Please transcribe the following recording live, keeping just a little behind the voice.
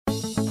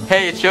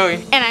Hey, it's Joey.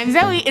 And I'm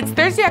Zoe. It's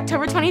Thursday,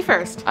 October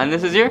 21st. And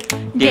this is your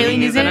Daily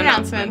News and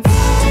Announcements.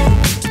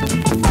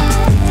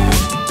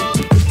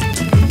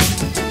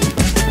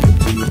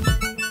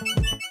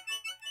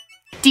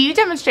 Do you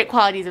demonstrate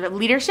qualities of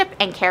leadership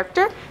and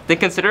character? Then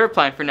consider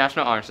applying for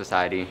National Honor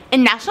Society.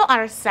 In National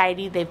Honor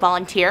Society, they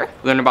volunteer,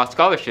 Learn about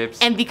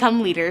scholarships, and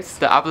become leaders.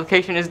 the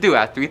application is due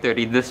at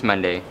 3:30 this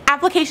Monday.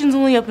 Applications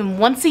only open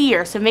once a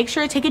year, so make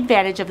sure to take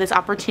advantage of this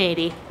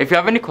opportunity. If you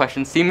have any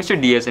questions, see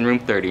Mr. Diaz in room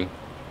 30.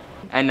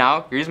 And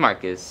now, here's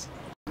Marcus.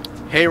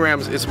 Hey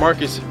Rams, it's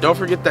Marcus. Don't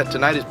forget that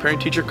tonight is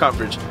parent-teacher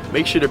conference.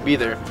 Make sure to be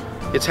there.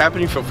 It's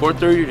happening from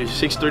 4:30 to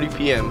 6:30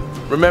 p.m.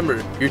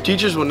 Remember, your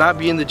teachers will not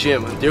be in the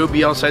gym. They will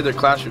be outside their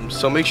classrooms,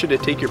 so make sure to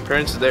take your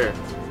parents there.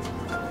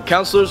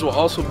 Counselors will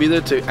also be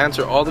there to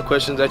answer all the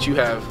questions that you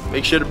have.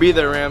 Make sure to be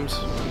there, Rams.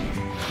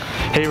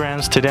 Hey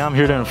Rams, today I'm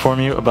here to inform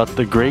you about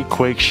the Great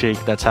Quake Shake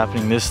that's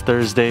happening this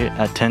Thursday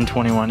at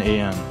 10:21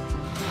 a.m.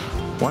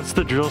 Once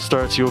the drill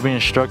starts, you will be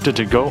instructed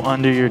to go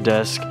under your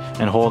desk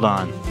and hold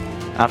on.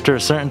 After a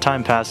certain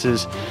time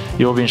passes,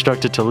 you will be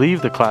instructed to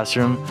leave the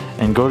classroom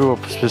and go to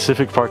a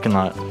specific parking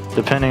lot,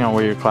 depending on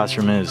where your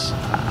classroom is.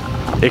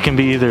 It can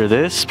be either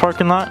this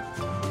parking lot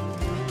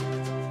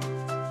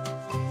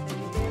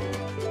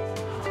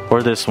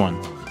or this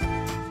one.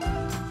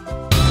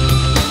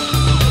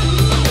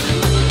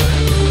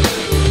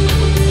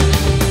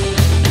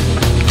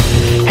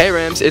 Hey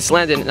Rams, it's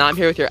Landon and I'm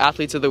here with your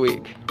Athletes of the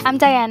Week. I'm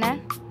Diana.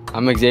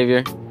 I'm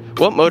Xavier.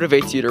 What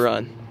motivates you to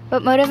run?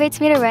 What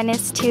motivates me to run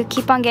is to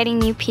keep on getting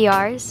new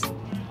PRs.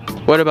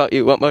 What about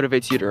you? What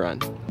motivates you to run?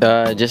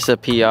 Just a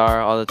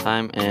PR all the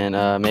time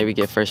and maybe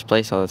get first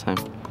place all the time.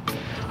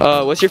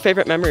 What's your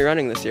favorite memory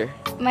running this year?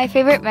 My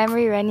favorite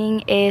memory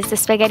running is the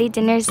spaghetti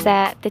dinners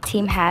that the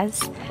team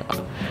has.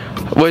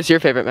 What's your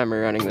favorite memory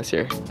running this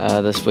year?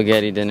 The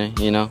spaghetti dinner,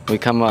 you know. We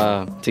come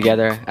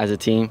together as a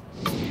team.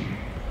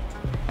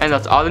 And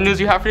that's all the news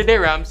you have for today,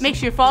 Rams. Make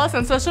sure you follow us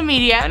on social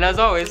media. And as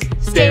always,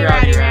 Stay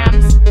rowdy,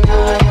 Rams.